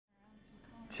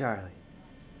Charlie.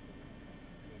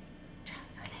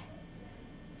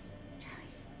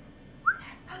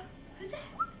 Who's that?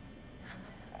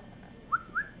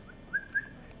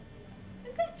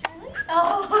 Who's that, Charlie?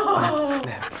 Oh!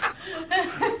 Snap.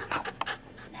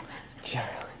 Charlie.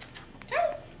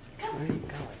 Charlie, come. Where are you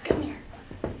going? Come here.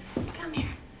 Come here.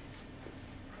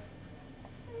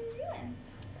 What are you doing?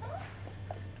 Huh?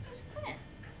 Where's Clint?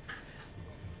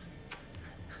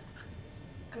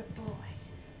 Good boy.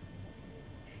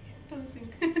 He's posing.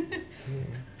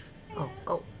 Yeah. Oh,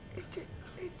 oh.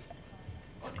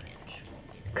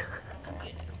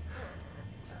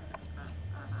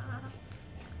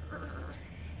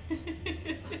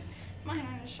 Mine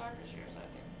aren't as sharp as yours, I think.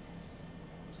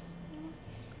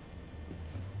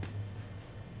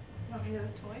 Want me to get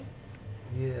this toy?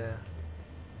 Yeah.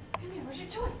 Come here, where's your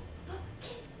toy? Oh,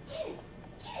 get it,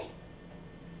 get it.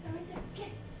 Oh, right there, get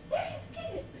it. There it is, get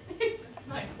it. This is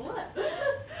my blood.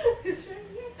 It's right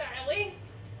here, darling.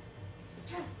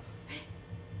 Charlie, ready?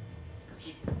 Go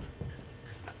get it.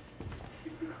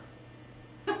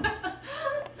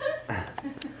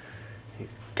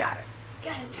 He's got it.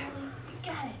 Got it, Charlie. You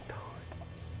got it.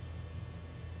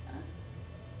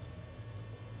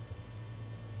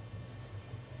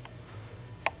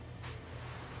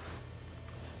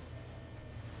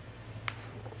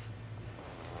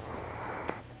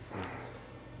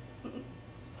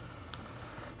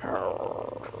 Huh? Get it,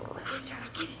 Charlie.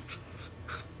 Get it.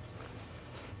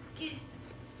 Get it.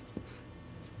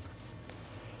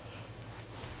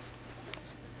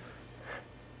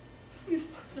 He's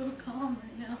so calm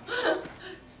right now.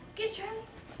 Get it, Charlie.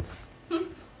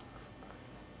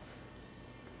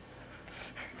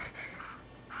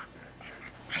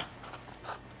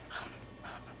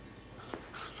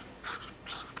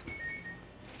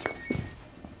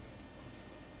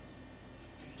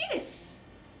 Get it.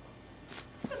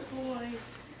 Good boy.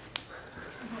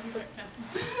 I'm back now.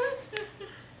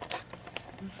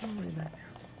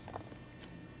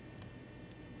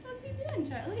 What's he doing,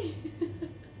 Charlie?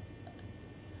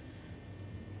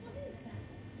 What is that?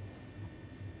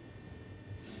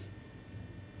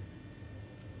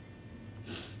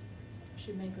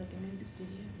 Should make like a music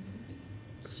video movie.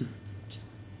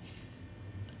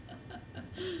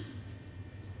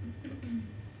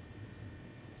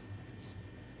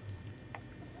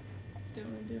 Don't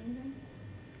want to do anything?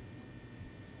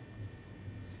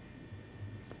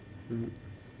 Mm.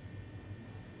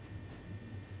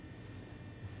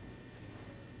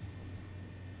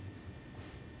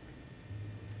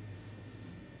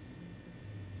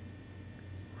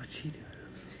 What's she doing?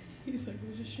 He's like,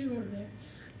 there's a shoe over there.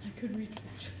 I could reach that.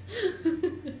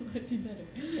 Might be better.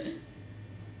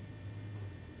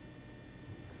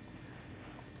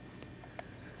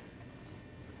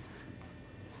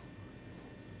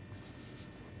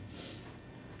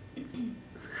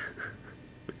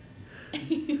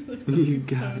 You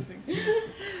got it.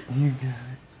 You got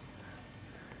it.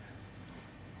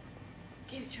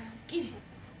 Get it, Charlie. Get it.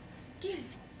 Get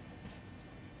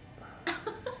it.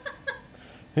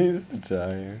 He's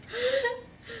tired.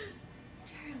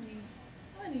 Charlie,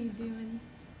 what are you doing?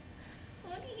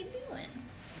 What are you doing?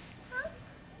 Huh?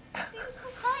 What are you so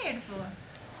tired for?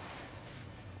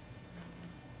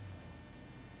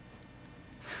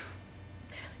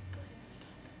 He's like, please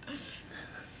stop. I'm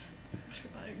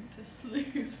trying to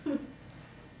sleep.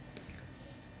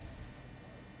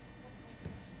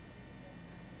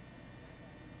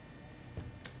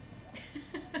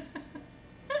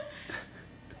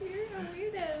 You're a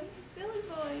weirdo, silly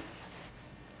boy.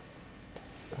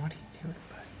 What are you doing,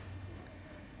 buddy?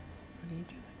 What are you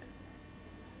doing?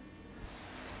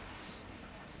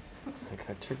 I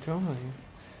got your toy.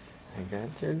 I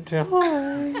got your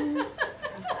toy.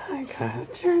 I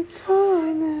got your toy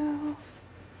now.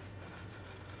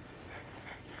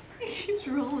 He's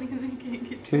rolling and then can't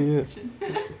get to Yeah. action.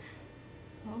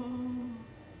 Oh.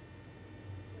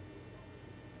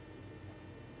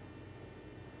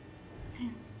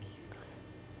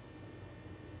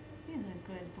 He's a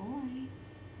good boy. He's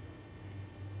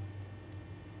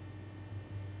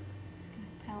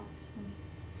gonna pounce when he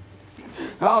sees you.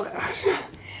 Oh gosh.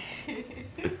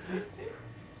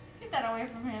 Get that away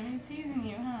from him. He's teasing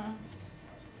you, huh?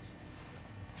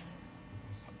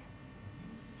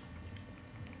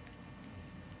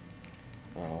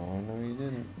 Oh no, you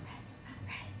didn't.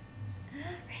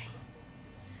 Ready?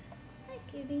 Hi,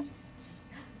 kitty.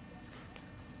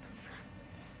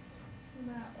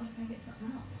 What if I get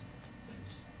something else?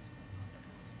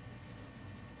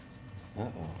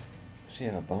 Uh-oh. She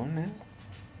have a bone now?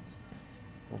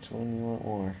 Which one you want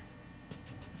more?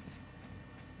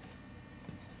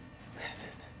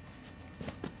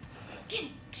 Get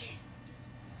it, get it.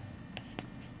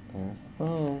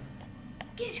 Oh.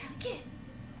 Get it, Charlie, get it.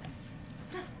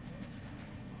 Let's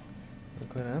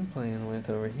Look what I'm playing with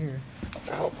over here.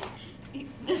 Oh. You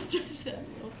misjudged that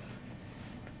wheel.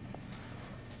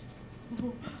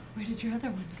 Oh, where did your other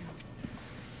one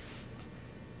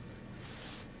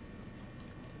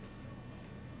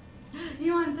go?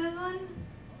 You want this one?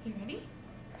 You ready?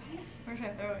 Right? Or should I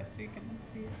throw it so you can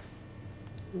see it?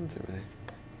 It's over there.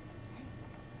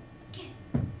 Get it.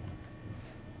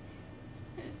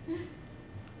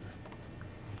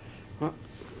 What?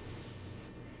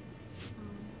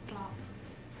 Flop.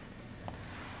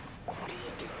 What are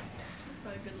you doing?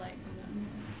 Got a good light from them.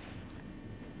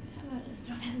 How about just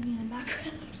not having me in the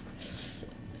background?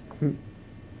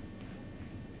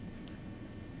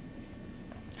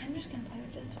 I'm just gonna play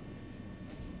with this one.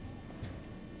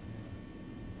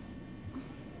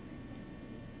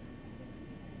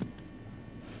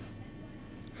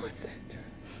 What's that, Charlie?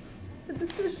 The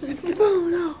decision. It's the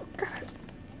bone. Oh, got it.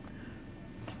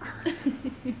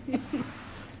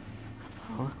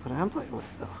 Oh, look what I'm playing with,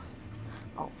 though.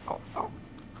 Oh, oh, oh.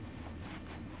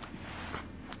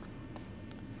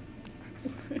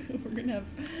 We're gonna have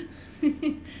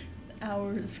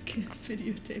hours of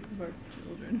videotape of our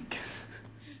children.